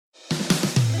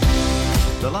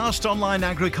The last online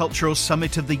agricultural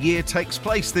summit of the year takes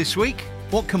place this week.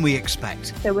 What can we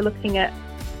expect? So we're looking at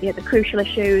the crucial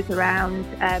issues around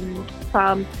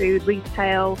farm, food,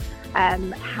 retail,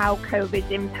 how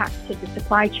COVID's impacted the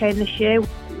supply chain this year,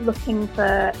 looking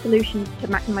for solutions to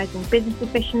maximising business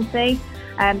efficiency,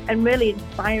 and really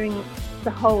inspiring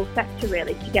the whole sector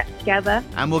really to get together.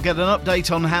 And we'll get an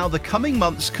update on how the coming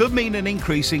months could mean an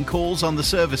increase in calls on the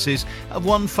services of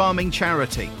one farming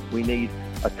charity. We need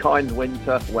a kind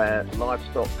winter where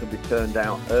livestock can be turned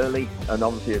out early, and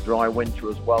obviously a dry winter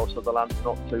as well, so the land's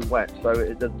not too wet. So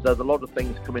there's a lot of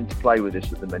things come into play with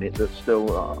this at the minute that still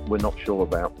we're not sure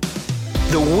about.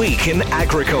 The Week in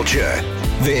Agriculture.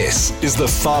 This is the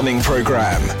Farming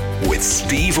Programme with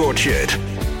Steve Orchard.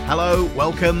 Hello,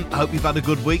 welcome. I hope you've had a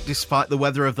good week despite the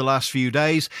weather of the last few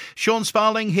days. Sean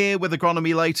Sparling here with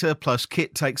Agronomy Later, plus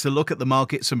Kit takes a look at the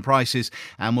markets and prices,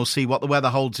 and we'll see what the weather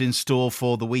holds in store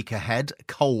for the week ahead.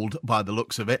 Cold by the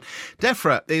looks of it.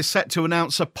 Defra is set to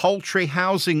announce a poultry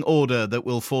housing order that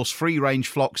will force free-range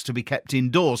flocks to be kept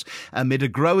indoors amid a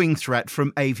growing threat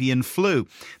from avian flu.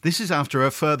 This is after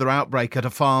a further outbreak at a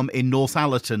farm in North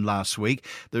Allerton last week.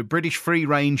 The British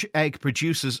Free-Range Egg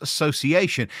Producers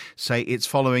Association say it's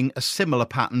following a similar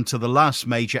pattern to the last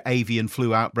major avian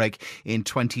flu outbreak in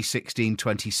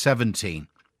 2016-2017.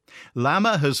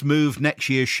 Llama has moved next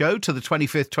year's show to the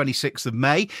 25th, 26th of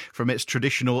May from its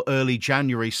traditional early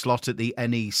January slot at the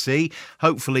NEC,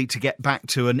 hopefully to get back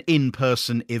to an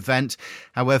in-person event.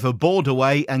 However,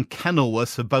 Borderway and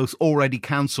Kenilworth have both already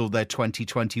cancelled their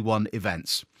 2021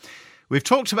 events. We've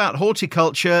talked about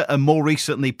horticulture and more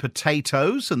recently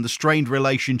potatoes and the strained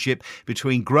relationship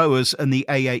between growers and the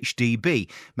AHDB.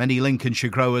 Many Lincolnshire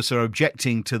growers are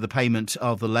objecting to the payment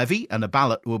of the levy, and a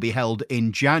ballot will be held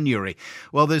in January.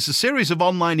 Well, there's a series of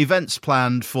online events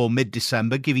planned for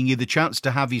mid-December, giving you the chance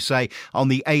to have your say on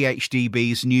the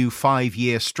AHDB's new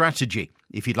 5-year strategy.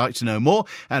 If you'd like to know more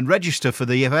and register for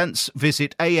the events,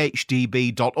 visit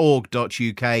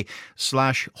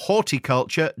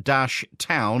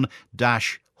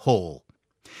ahdb.org.uk/horticulture-town-hall.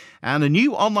 And a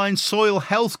new online soil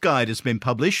health guide has been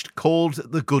published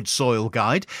called the Good Soil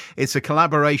Guide. It's a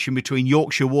collaboration between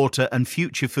Yorkshire Water and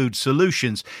Future Food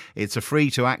Solutions. It's a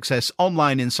free-to-access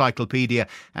online encyclopedia,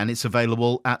 and it's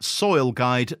available at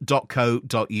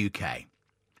soilguide.co.uk.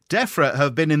 Defra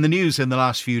have been in the news in the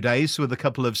last few days with a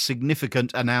couple of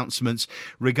significant announcements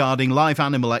regarding live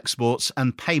animal exports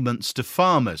and payments to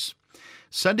farmers.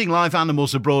 Sending live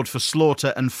animals abroad for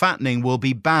slaughter and fattening will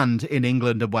be banned in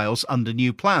England and Wales under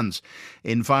new plans.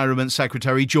 Environment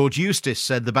Secretary George Eustice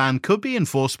said the ban could be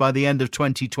enforced by the end of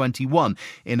 2021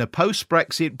 in a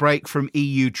post-Brexit break from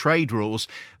EU trade rules,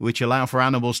 which allow for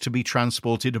animals to be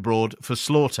transported abroad for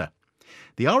slaughter.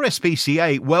 The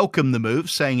RSPCA welcomed the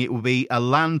move, saying it will be a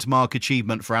landmark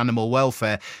achievement for animal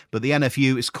welfare, but the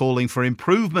NFU is calling for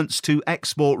improvements to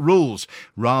export rules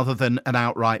rather than an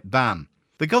outright ban.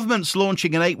 The government's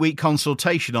launching an 8-week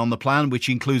consultation on the plan, which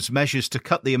includes measures to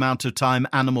cut the amount of time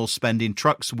animals spend in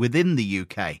trucks within the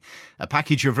UK. A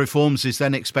package of reforms is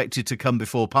then expected to come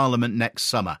before Parliament next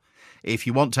summer. If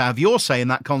you want to have your say in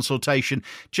that consultation,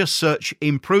 just search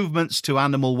Improvements to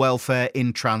Animal Welfare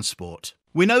in Transport.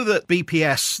 We know that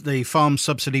BPS, the Farm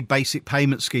Subsidy Basic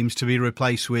Payment Scheme, is to be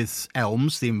replaced with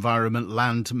ELMS, the Environment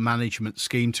Land Management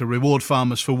Scheme, to reward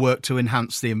farmers for work to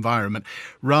enhance the environment,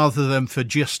 rather than for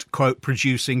just, quote,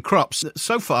 producing crops.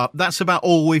 So far, that's about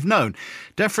all we've known.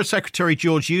 Defra Secretary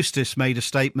George Eustice made a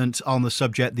statement on the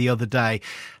subject the other day.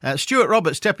 Stuart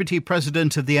Roberts, Deputy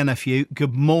President of the NFU,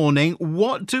 good morning.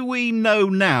 What do we know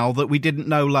now that we didn't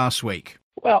know last week?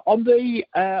 Well, on the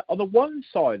one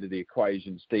side of the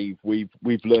equation, Steve, we've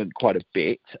learned quite a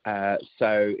bit.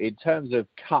 So in terms of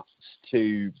cuts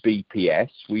to BPS,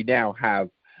 we now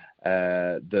have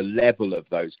the level of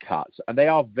those cuts, and they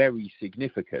are very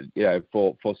significant. You know,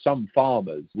 for some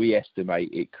farmers, we estimate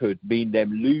it could mean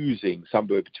them losing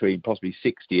somewhere between possibly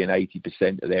 60 and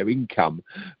 80% of their income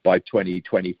by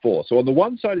 2024. So on the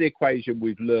one side of the equation,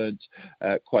 we've learned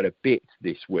quite a bit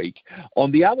this week.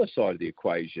 On the other side of the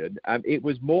equation, it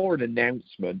was more an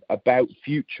announcement about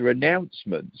future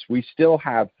announcements. We still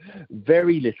have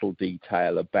very little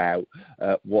detail about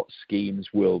what schemes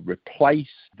will replace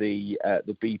the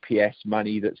BPS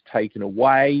money that's taken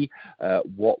away,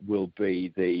 what will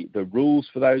be the rules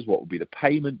for those, what will be the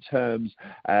payment terms.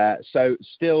 So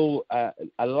still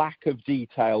a lack of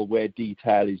detail where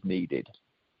detail is needed.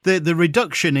 The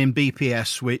reduction in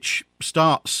BPS, which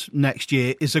starts next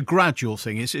year, is a gradual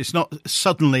thing. It's not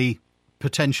suddenly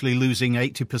potentially losing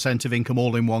 80% of income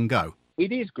all in one go.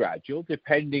 It is gradual,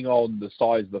 depending on the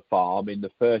size of the farm. In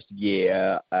the first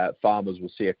year, farmers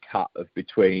will see a cut of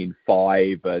between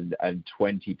 5 and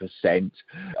 20%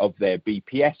 of their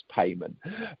BPS payment.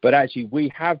 But actually,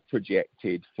 we have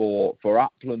projected for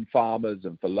upland farmers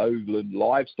and for lowland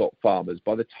livestock farmers,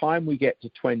 by the time we get to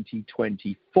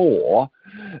 2024,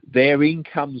 their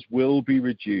incomes will be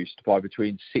reduced by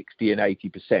between 60 and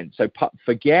 80%. So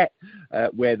forget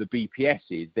where the BPS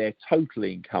is. Their total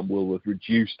income will have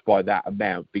reduced by that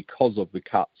amount because of the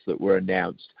cuts that were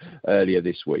announced earlier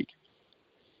this week.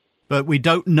 But we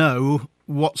don't know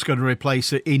what's going to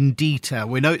replace it in detail.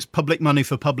 We know it's public money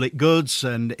for public goods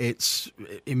and it's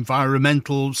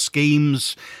environmental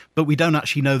schemes, but we don't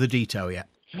actually know the detail yet.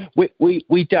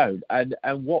 We don't, and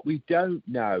what we don't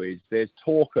know is there's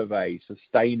talk of a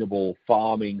sustainable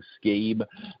farming scheme,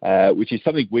 which is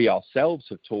something we ourselves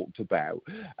have talked about,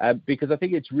 because I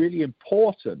think it's really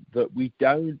important that we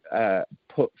don't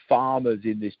put farmers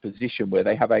in this position where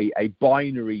they have a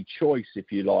binary choice, if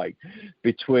you like,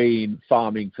 between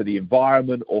farming for the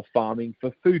environment or farming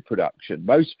for food production.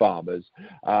 Most farmers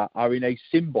are in a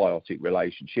symbiotic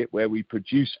relationship where we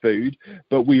produce food,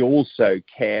 but we also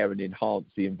care and enhance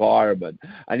the environment.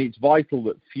 And it's vital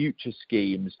that future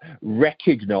schemes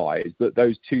recognise that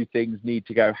those two things need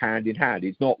to go hand in hand.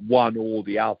 It's not one or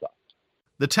the other.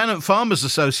 The Tenant Farmers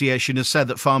Association has said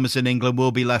that farmers in England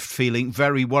will be left feeling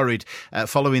very worried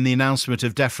following the announcement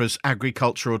of Defra's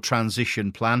agricultural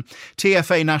transition plan.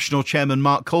 TFA National Chairman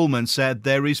Mark Coleman said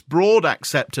there is broad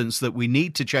acceptance that we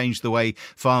need to change the way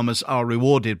farmers are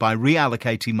rewarded by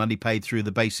reallocating money paid through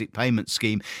the basic payment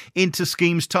scheme into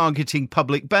schemes targeting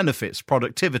public benefits,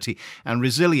 productivity and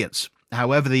resilience.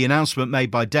 However, the announcement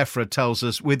made by Defra tells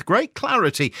us with great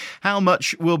clarity how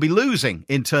much we'll be losing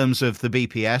in terms of the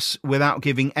BPS without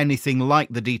giving anything like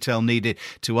the detail needed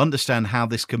to understand how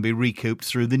this can be recouped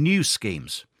through the new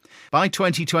schemes. By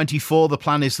 2024, the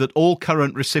plan is that all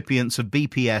current recipients of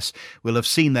BPS will have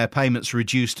seen their payments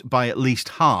reduced by at least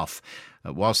half.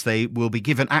 Whilst they will be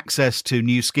given access to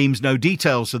new schemes, no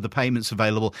details of the payments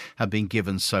available have been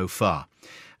given so far.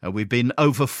 We've been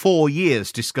over 4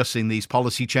 years discussing these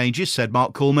policy changes, said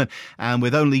Mark Coleman, and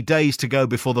with only days to go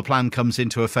before the plan comes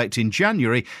into effect in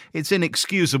January, it's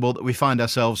inexcusable that we find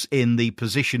ourselves in the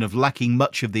position of lacking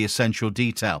much of the essential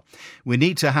detail. We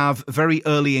need to have very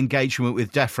early engagement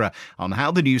with Defra on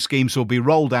how the new schemes will be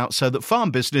rolled out so that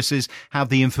farm businesses have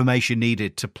the information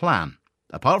needed to plan.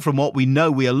 Apart from what we know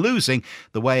we are losing,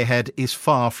 the way ahead is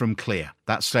far from clear.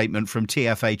 That statement from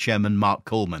TFA Chairman Mark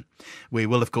Coleman. We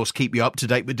will, of course, keep you up to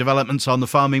date with developments on the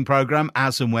farming programme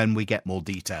as and when we get more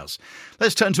details.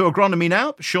 Let's turn to agronomy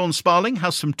now. Sean Sparling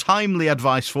has some timely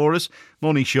advice for us.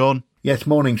 Morning, Sean. Yes,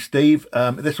 morning, Steve.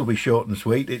 This will be short and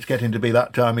sweet. It's getting to be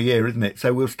that time of year, isn't it?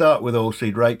 So we'll start with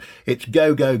oilseed rape. It's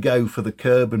go, go, go for the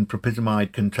curb and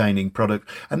propyzamide-containing product,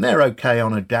 and they're okay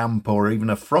on a damp or even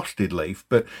a frosted leaf,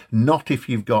 but not if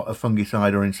you've got a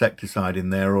fungicide or insecticide in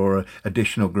there or an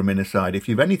additional graminicide. If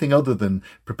you've anything other than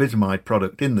propyzamide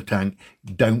product in the tank,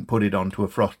 don't put it onto a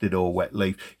frosted or wet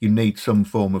leaf. You need some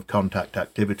form of contact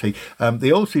activity. The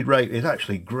oilseed rape is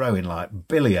actually growing like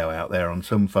billio out there on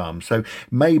some farms, so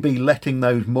maybe letting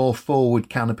those more forward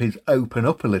canopies open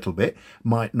up a little bit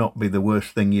might not be the worst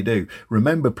thing you do.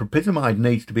 Remember, propyzamide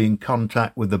needs to be in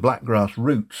contact with the blackgrass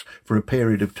roots for a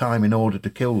period of time in order to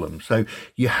kill them. So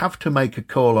you have to make a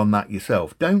call on that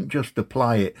yourself. Don't just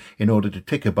apply it in order to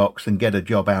tick a box and get a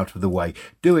job out of the way.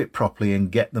 Do it properly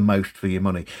and get the most for your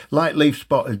money. Light leaf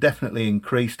spot has definitely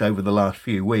increased over the last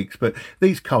few weeks, but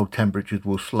these cold temperatures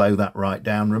will slow that right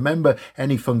down. Remember,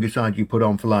 any fungicide you put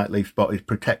on for light leaf spot is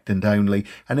protectant only,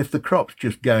 and if the crop's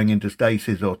just going into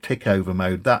stasis or tick over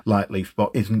mode, that light leaf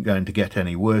spot isn't going to get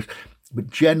any worse. But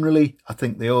generally, I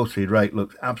think the oilseed rape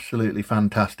looks absolutely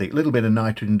fantastic. A little bit of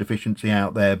nitrogen deficiency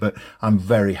out there, but I'm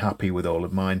very happy with all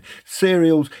of mine.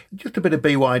 Cereals, just a bit of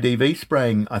BYDV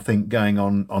spraying, I think, going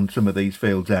on some of these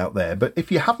fields out there. But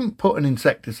if you haven't put an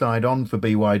insecticide on for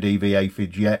BYDV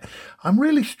aphids yet, I'm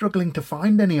really struggling to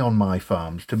find any on my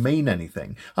farms to mean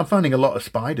anything. I'm finding a lot of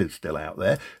spiders still out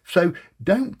there. So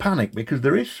don't panic, because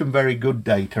there is some very good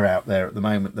data out there at the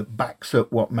moment that backs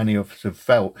up what many of us have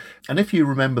felt. And if you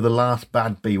remember the last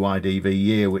bad BYDV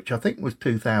year, which I think was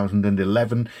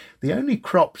 2011, the only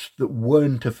crops that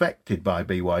weren't affected by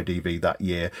BYDV that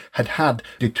year had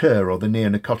deter or the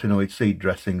neonicotinoid seed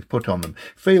dressings put on them.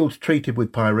 Fields treated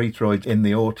with pyrethroids in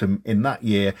the autumn in that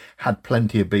year had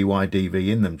plenty of BYDV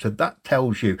in them. So that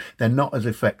tells you they're not as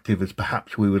effective as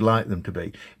perhaps we would like them to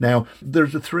be. Now,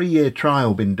 there's a 3-year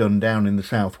trial been done down in the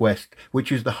southwest,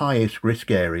 which is the highest risk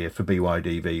area for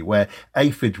BYDV, where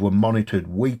aphids were monitored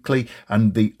weekly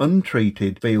and the untreated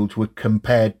untreated fields were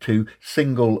compared to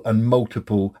single and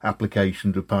multiple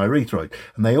applications of pyrethroid.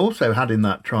 And they also had in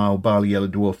that trial barley yellow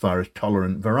dwarf virus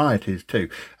tolerant varieties too.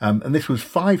 And this was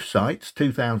 5 sites,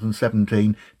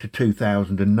 2017 to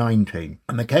 2019.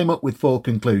 And they came up with 4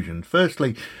 conclusions.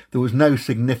 Firstly, there was no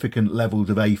significant levels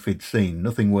of aphids seen,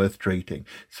 nothing worth treating.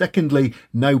 Secondly,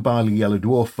 no barley yellow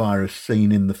dwarf virus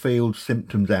seen in the field,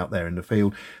 symptoms out there in the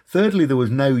field. Thirdly, there was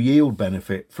no yield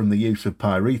benefit from the use of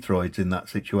pyrethroids in that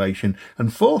situation.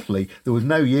 And fourthly, there was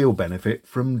no yield benefit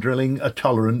from drilling a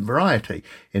tolerant variety.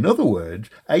 In other words,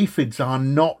 aphids are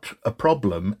not a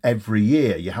problem every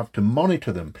year. You have to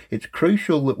monitor them. It's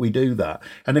crucial that we do that.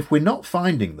 And if we're not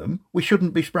finding them, we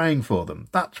shouldn't be spraying for them.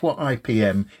 That's what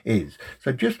IPM is.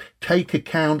 So just take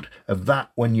account of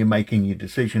that when you're making your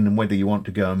decision and whether you want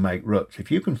to go and make ruts.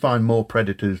 If you can find more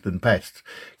predators than pests,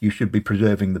 you should be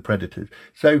preserving the predators.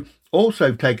 So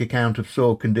also take account of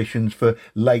soil conditions for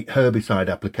late herbicide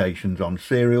applications on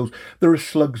cereals. There are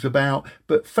slugs about,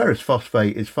 but ferrous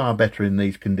phosphate is far better in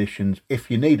these conditions. If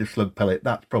you need a slug pellet,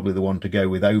 that's probably the one to go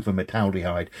with over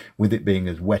metaldehyde, with it being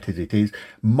as wet as it is.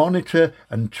 Monitor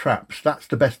and traps, that's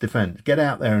the best defence. Get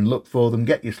out there and look for them,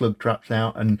 get your slug traps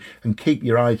out and keep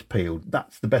your eyes peeled.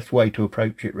 That's the best way to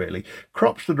approach it, really.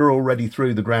 Crops that are already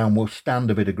through the ground will stand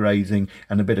a bit of grazing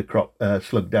and a bit of crop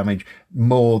slug damage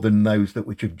more than those that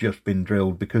which have just been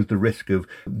drilled, because the risk of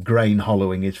grain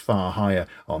hollowing is far higher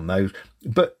on those.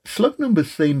 But slug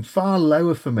numbers seem far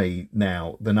lower for me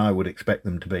now than I would expect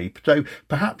them to be. So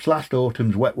perhaps last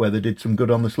autumn's wet weather did some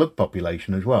good on the slug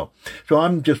population as well. So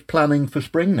I'm just planning for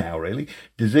spring now, really.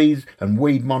 Disease and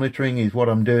weed monitoring is what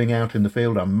I'm doing out in the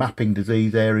field. I'm mapping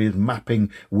disease areas,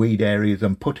 mapping weed areas,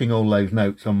 and putting all those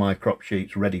notes on my crop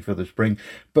sheets ready for the spring.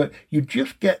 But you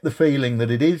just get the feeling that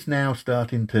it is now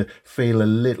starting to feel a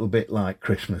little bit like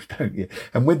Christmas, don't you?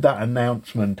 And with that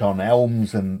announcement on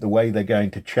elms and the way they're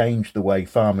going to change the way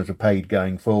farmers are paid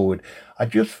going forward, I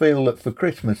just feel that for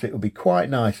Christmas it would be quite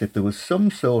nice if there was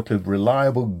some sort of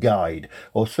reliable guide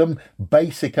or some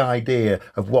basic idea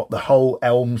of what the whole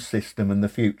elm system and the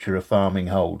future of farming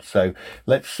holds. So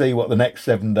let's see what the next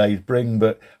 7 days bring,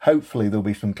 but hopefully there'll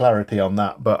be some clarity on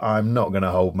that, but I'm not going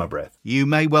to hold my breath. You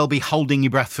may well be holding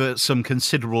your breath for some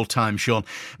considerable time, Sean.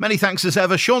 Many thanks as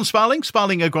ever. Sean Sparling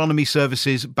Agronomy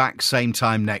Services, back same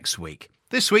time next week.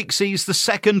 This week sees the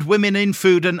second Women in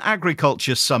Food and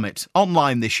Agriculture Summit.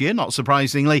 Online this year, not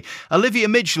surprisingly. Olivia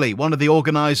Midgley, one of the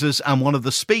organisers and one of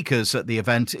the speakers at the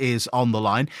event, is on the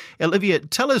line. Olivia,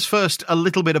 tell us first a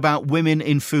little bit about Women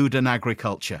in Food and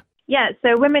Agriculture. Yeah,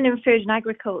 so Women in Food and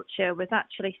Agriculture was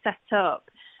actually set up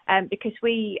because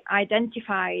we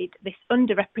identified this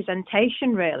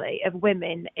underrepresentation, really, of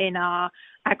women in our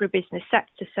agribusiness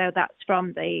sector. So that's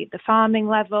from the farming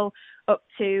level up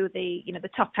to the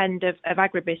top end of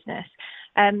agribusiness.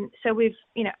 So we've,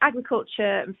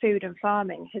 agriculture and food and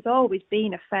farming has always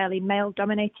been a fairly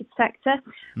male-dominated sector,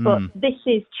 but this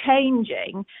is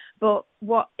changing. But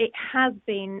what it has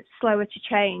been slower to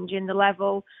change in the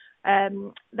level,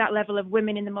 that level of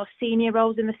women in the more senior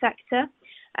roles in the sector.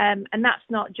 And that's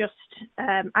not just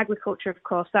agriculture, of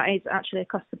course, that is actually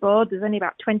across the board. There's only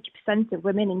about 20% of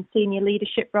women in senior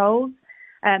leadership roles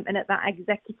and at that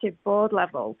executive board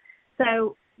level.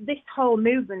 So this whole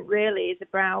movement really is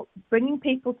about bringing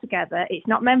people together. It's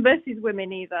not men versus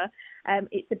women either.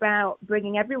 It's about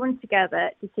bringing everyone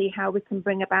together to see how we can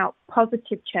bring about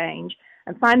positive change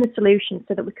and find the solutions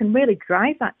so that we can really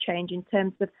drive that change in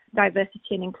terms of diversity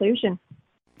and inclusion.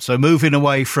 So moving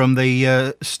away from the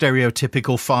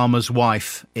stereotypical farmer's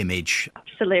wife image.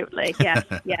 Absolutely, yes,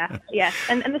 yeah.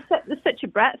 And there's such a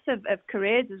breadth of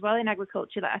careers as well in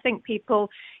agriculture that I think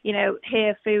people,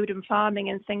 hear food and farming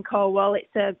and think, oh, well,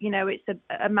 it's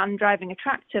a man driving a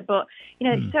tractor. But,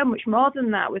 it's so much more than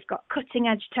that. We've got cutting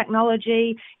edge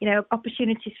technology,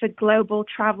 opportunities for global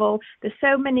travel. There's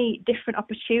so many different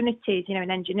opportunities,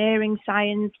 in engineering,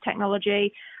 science,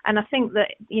 technology. And I think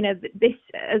that, this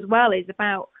as well is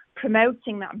about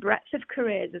promoting that breadth of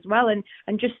careers as well and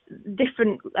just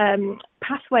different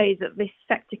pathways that this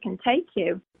sector can take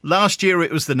you. Last year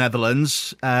it was the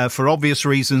Netherlands. For obvious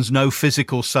reasons, no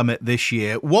physical summit this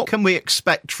year. What can we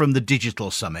expect from the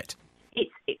digital summit?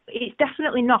 It's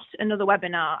definitely not another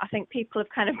webinar. I think people have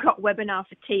kind of got webinar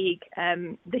fatigue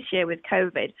this year with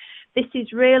COVID. This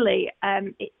is really,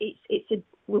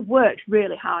 we've worked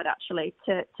really hard actually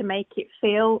to make it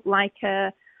feel like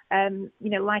a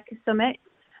summit.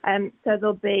 So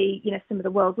there'll be, some of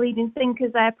the world's leading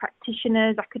thinkers there,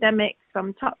 practitioners, academics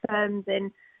from top firms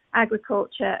in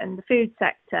agriculture and the food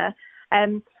sector.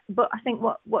 But I think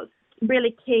what's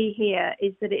really key here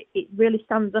is that it really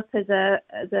stands up as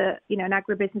an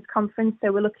agribusiness conference.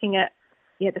 So we're looking at,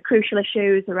 the crucial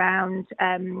issues around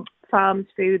farms,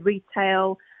 food,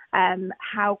 retail,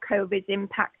 how COVID's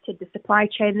impacted the supply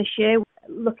chain this year,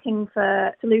 looking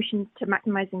for solutions to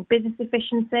maximising business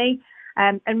efficiency,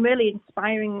 and really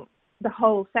inspiring the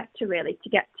whole sector really to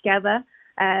get together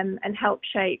and help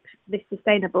shape this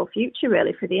sustainable future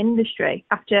really for the industry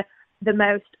after the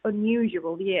most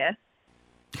unusual year.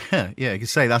 Yeah, you can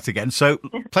say that again. So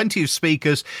plenty of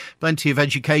speakers, plenty of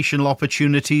educational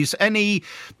opportunities. Any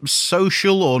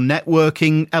social or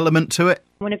networking element to it?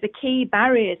 One of the key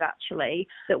barriers actually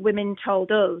that women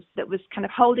told us that was kind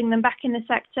of holding them back in the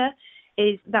sector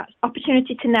is that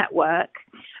opportunity to network,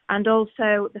 and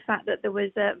also the fact that there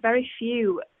was very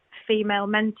few female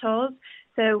mentors.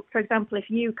 So, for example, if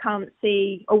you can't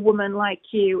see a woman like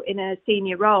you in a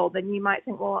senior role, then you might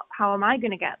think, well, how am I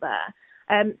going to get there?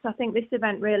 So I think this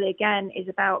event really, again, is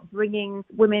about bringing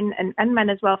women and men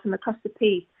as well from across the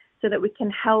piece so that we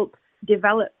can help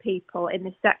develop people in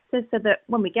this sector so that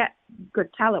when we get good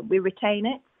talent, we retain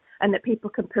it and that people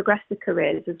can progress their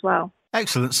careers as well.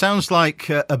 Excellent. Sounds like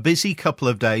a busy couple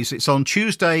of days. It's on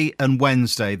Tuesday and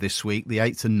Wednesday this week, the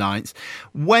 8th and 9th.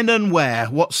 When and where?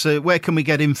 Where can we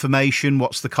get information?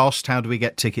 What's the cost? How do we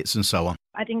get tickets and so on?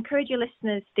 I'd encourage your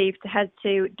listeners, Steve, to head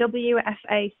to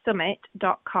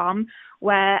wfasummit.com,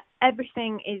 where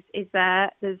everything is there.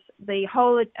 There's the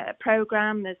whole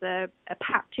programme, there's a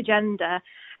packed agenda.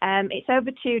 It's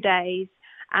over 2 days,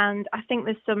 and I think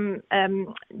there's some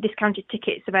discounted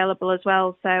tickets available as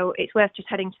well. So it's worth just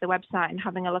heading to the website and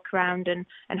having a look around, and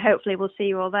hopefully we'll see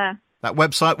you all there. That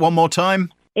website one more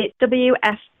time? It's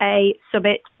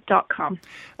wfasummit.com.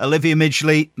 Olivia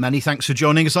Midgley, many thanks for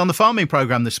joining us on the farming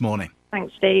programme this morning.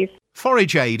 Thanks, Steve.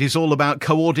 Forage Aid is all about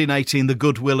coordinating the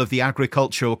goodwill of the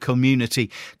agricultural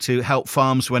community to help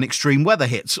farms when extreme weather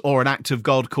hits or an act of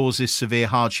God causes severe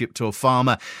hardship to a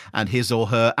farmer and his or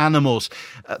her animals.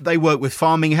 They work with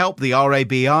Farming Help, the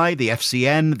RABI, the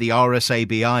FCN, the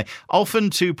RSABI, often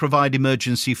to provide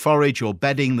emergency forage or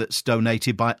bedding that's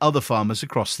donated by other farmers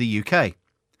across the UK.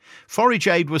 Forage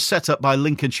Aid was set up by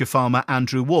Lincolnshire farmer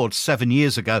Andrew Ward 7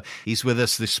 years ago. He's with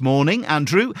us this morning.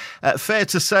 Andrew, fair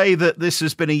to say that this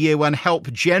has been a year when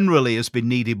help generally has been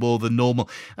needed more than normal,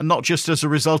 and not just as a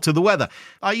result of the weather.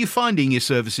 Are you finding your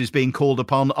services being called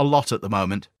upon a lot at the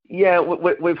moment? Yeah,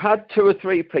 we've had 2 or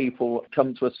 3 people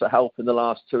come to us for help in the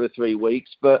last 2 or 3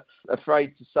 weeks, but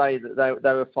afraid to say that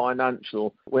they were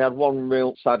financial. We had one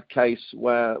real sad case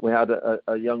where we had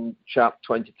a young chap,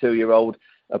 22-year-old,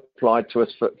 applied to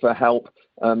us for help.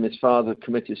 His father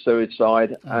committed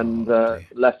suicide and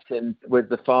left him with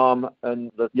the farm,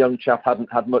 and the young chap hadn't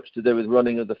had much to do with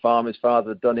running of the farm. His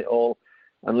father had done it all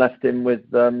and left him with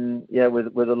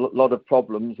a lot of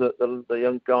problems that the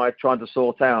young guy tried to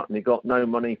sort out, and he got no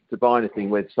money to buy anything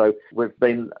with. So we've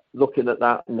been looking at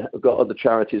that, and we've got other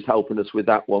charities helping us with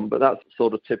that one, but that's the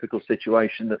sort of typical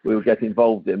situation that we will get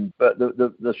involved in. But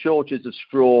the shortage of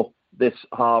straw this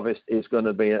harvest is going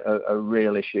to be a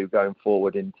real issue going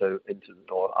forward into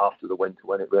or after the winter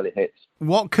when it really hits.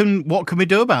 What can we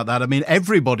do about that? I mean,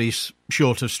 everybody's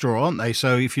short of straw, aren't they?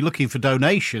 So if you're looking for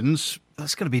donations,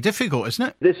 that's going to be difficult, isn't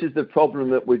it? This is the problem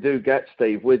that we do get,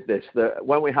 Steve, with this, that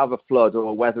when we have a flood or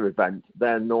a weather event,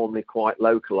 they're normally quite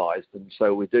localised, and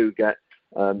so we do get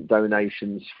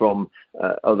donations from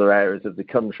other areas of the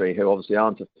country who obviously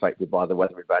aren't affected by the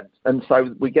weather event, and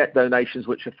so we get donations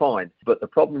which are fine. But the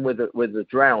problem with the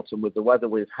drought and with the weather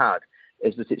we've had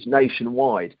is that it's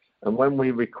nationwide, and when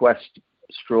we request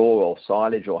straw or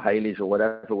silage or haylage or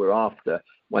whatever we're after,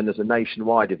 when there's a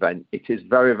nationwide event, it is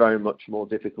very, very much more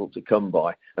difficult to come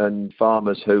by, and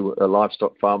farmers who are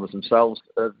livestock farmers themselves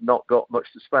have not got much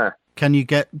to spare. Can you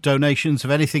get donations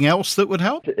of anything else that would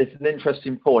help? It's an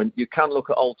interesting point. You can look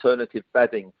at alternative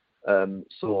bedding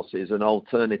sources and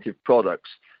alternative products.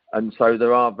 And so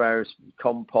there are various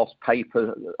compost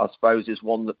paper, I suppose, is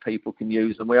one that people can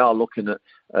use. And we are looking at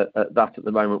that at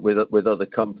the moment with other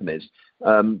companies.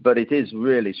 But it is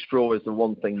really, straw is the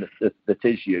one thing that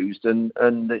is used. And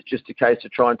it's just a case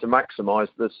of trying to maximise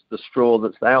the straw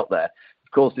that's out there.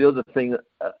 Of course, the other thing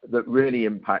that really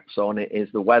impacts on it is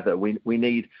the weather. We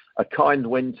need a kind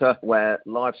winter where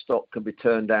livestock can be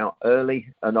turned out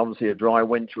early, and obviously a dry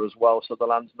winter as well, so the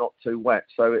land's not too wet.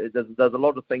 So there's a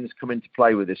lot of things come into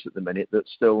play with this at the minute that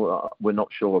still we're not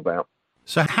sure about.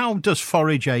 So how does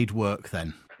Forage Aid work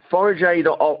then? Forage Aid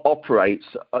operates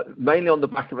mainly on the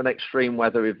back of an extreme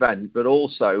weather event, but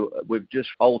also we've just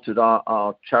altered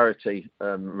our charity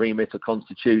remit or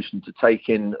constitution to take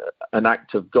in an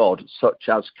act of God, such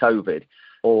as COVID,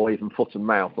 or even foot and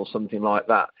mouth or something like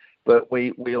that. But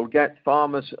we'll get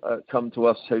farmers come to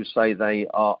us who say they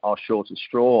are short of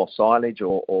straw or silage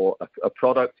or a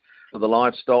product for the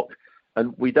livestock.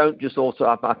 And we don't just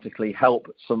automatically help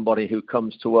somebody who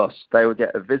comes to us. They will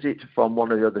get a visit from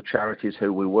one of the other charities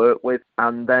who we work with,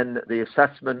 and then the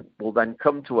assessment will then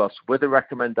come to us with a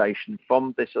recommendation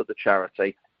from this other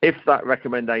charity. If that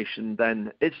recommendation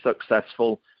then is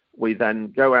successful, we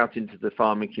then go out into the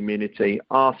farming community,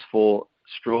 ask for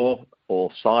straw or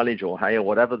silage or hay or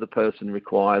whatever the person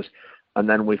requires, and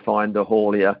then we find a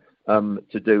haulier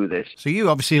to do this. So you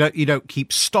obviously don't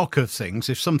keep stock of things.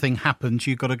 If something happens,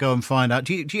 you've got to go and find out.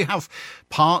 Do you have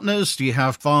partners? Do you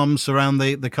have farms around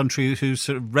the country who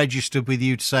sort of registered with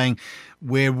you saying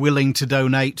we're willing to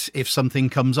donate if something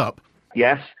comes up?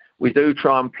 Yes, we do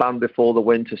try and plan before the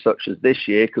winter, such as this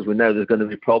year, because we know there's going to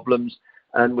be problems,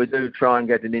 and we do try and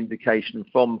get an indication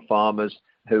from farmers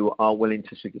who are willing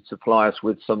to supply us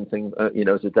with something,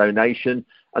 as a donation.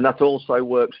 And that also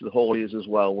works with hauliers as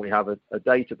well. We have a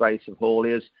database of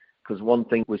hauliers, because one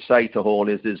thing we say to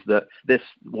hauliers is that this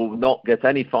will not get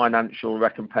any financial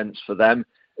recompense for them.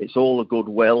 It's all a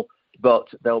goodwill, but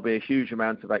there'll be a huge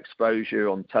amount of exposure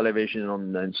on television,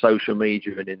 on social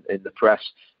media and in the press.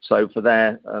 So for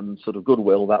their sort of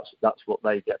goodwill, that's what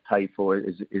they get paid for,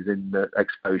 is in the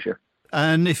exposure.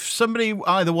 And if somebody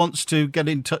either wants to get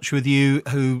in touch with you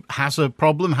who has a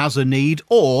problem, has a need,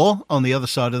 or on the other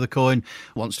side of the coin,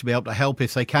 wants to be able to help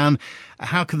if they can,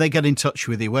 how can they get in touch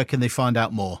with you? Where can they find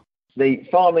out more? The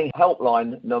farming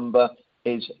helpline number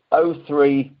is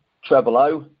 0300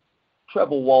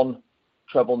 111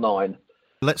 999.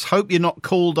 Let's hope you're not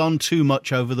called on too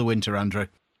much over the winter, Andrew.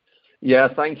 Yeah,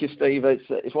 thank you, Steve.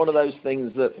 It's one of those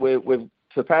things that we're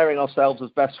preparing ourselves as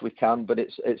best we can, but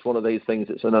it's one of these things,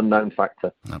 it's an unknown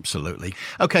factor. Absolutely.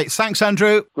 Okay, thanks,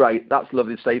 Andrew. Great, that's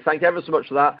lovely, Steve. Thank you ever so much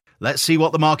for that. Let's see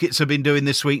what the markets have been doing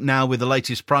this week now with the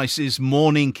latest prices.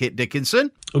 Morning, Kit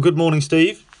Dickinson. Well, good morning,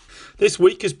 Steve. This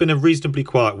week has been a reasonably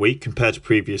quiet week compared to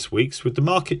previous weeks, with the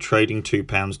market trading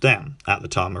 £2 down at the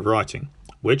time of writing,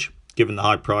 which, given the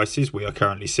high prices we are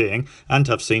currently seeing and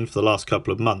have seen for the last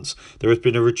couple of months, there has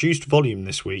been a reduced volume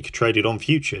this week traded on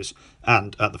futures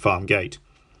and at the farm gate.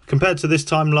 Compared to this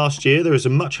time last year, there is a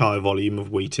much higher volume of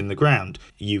wheat in the ground,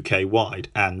 UK-wide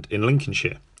and in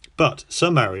Lincolnshire. But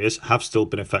some areas have still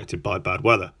been affected by bad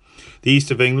weather. The east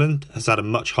of England has had a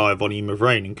much higher volume of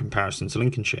rain in comparison to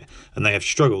Lincolnshire, and they have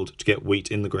struggled to get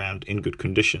wheat in the ground in good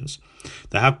conditions.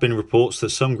 There have been reports that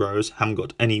some growers haven't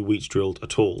got any wheat drilled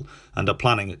at all and are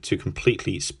planning to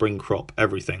completely spring crop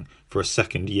everything for a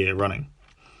second year running.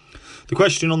 The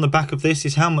question on the back of this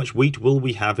is how much wheat will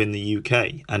we have in the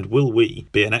UK, and will we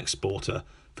be an exporter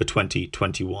for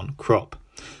 2021 crop?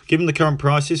 Given the current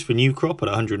prices for new crop at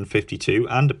 152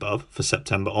 and above for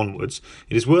September onwards,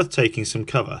 it is worth taking some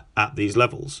cover at these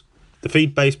levels. The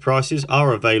feed-based prices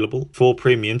are available for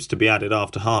premiums to be added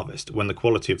after harvest when the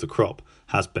quality of the crop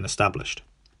has been established.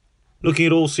 Looking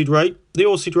at oilseed rape, the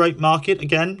oilseed rape market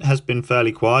again has been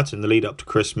fairly quiet in the lead up to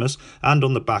Christmas and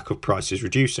on the back of prices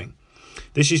reducing.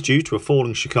 This is due to a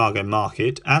falling Chicago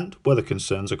market and weather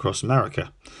concerns across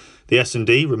America. The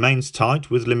S&D remains tight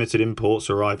with limited imports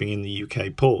arriving in the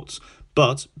UK ports,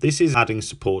 but this is adding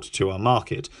support to our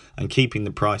market and keeping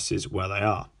the prices where they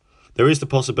are. There is the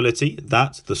possibility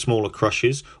that the smaller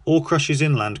crushes or crushes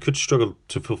inland could struggle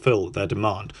to fulfil their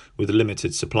demand with a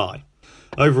limited supply.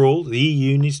 Overall, the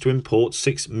EU needs to import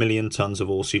 6 million tonnes of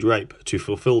oilseed rape to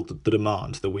fulfil the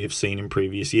demand that we have seen in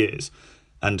previous years,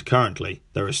 and currently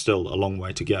there is still a long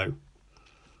way to go.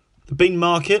 The bean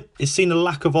market has seen a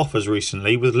lack of offers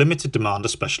recently with limited demand,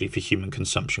 especially for human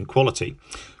consumption quality.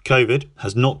 COVID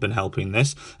has not been helping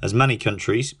this, as many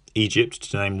countries, Egypt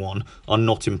to name one, are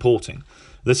not importing.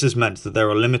 This has meant that there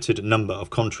are a limited number of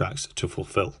contracts to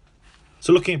fulfil.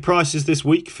 So looking at prices this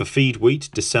week for feed wheat,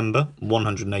 December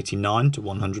 189 to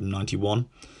 191,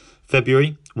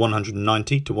 February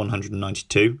 190 to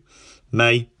 192,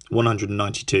 May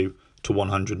 192 to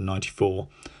 194,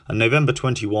 and November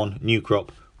 21 new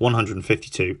crop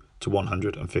 152 to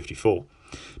 154.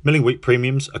 Milling wheat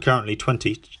premiums are currently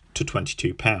 £20 to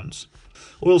 £22.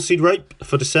 Oilseed rape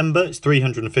for December is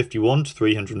 351 to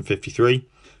 353,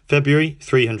 February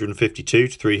 352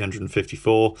 to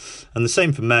 354, and the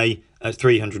same for May at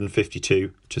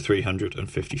 352 to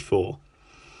 354.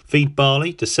 Feed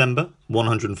barley, December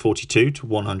 142 to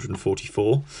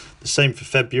 144, the same for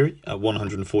February at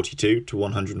 142 to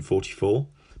 144,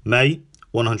 May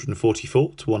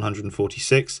 144 to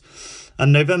 146,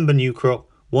 and November new crop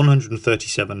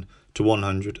 137 to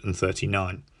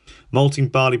 139. Malting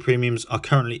barley premiums are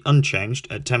currently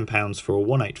unchanged at £10 for a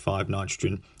 185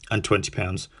 nitrogen and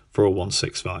 £20 for a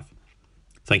 165.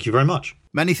 Thank you very much.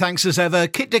 Many thanks as ever,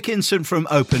 Kit Dickinson from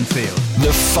Open Field.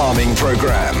 The Farming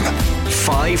Programme.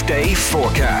 5-day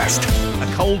forecast.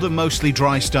 A cold and mostly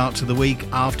dry start to the week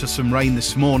after some rain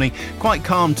this morning. Quite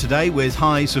calm today with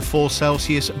highs of 4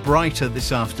 Celsius, brighter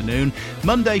this afternoon.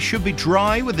 Monday should be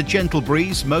dry with a gentle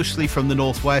breeze, mostly from the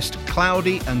northwest,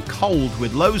 cloudy and cold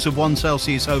with lows of 1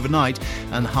 Celsius overnight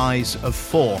and highs of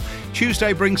 4.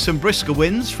 Tuesday brings some brisker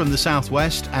winds from the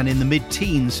southwest and in the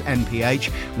mid-teens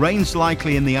NPH. Rain's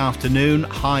likely in the afternoon,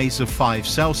 highs of 5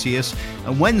 Celsius.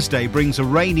 And Wednesday brings a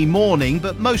rainy morning,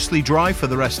 but mostly dry for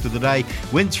the rest of the day.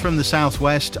 Winds from the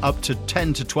southwest up to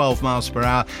 10 to 12 miles per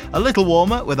hour. A little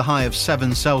warmer with a high of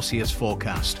 7 Celsius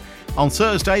forecast. On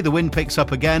Thursday, the wind picks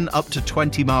up again, up to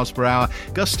 20 miles per hour,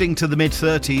 gusting to the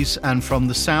mid-30s, and from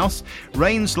the south,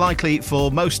 rain's likely for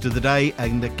most of the day,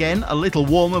 and again a little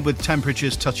warmer with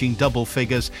temperatures touching double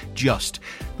figures just.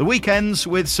 The weekends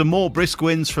with some more brisk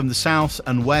winds from the south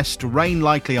and west, rain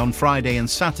likely on Friday and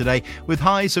Saturday, with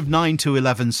highs of 9 to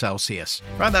 11 Celsius.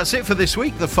 Right, that's it for this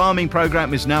week. The farming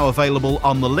programme is now available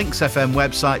on the Links FM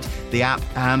website, the app,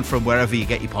 and from wherever you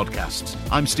get your podcasts.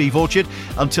 I'm Steve Orchard.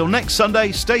 Until next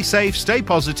Sunday, stay safe, stay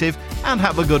positive, and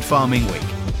have a good farming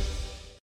week.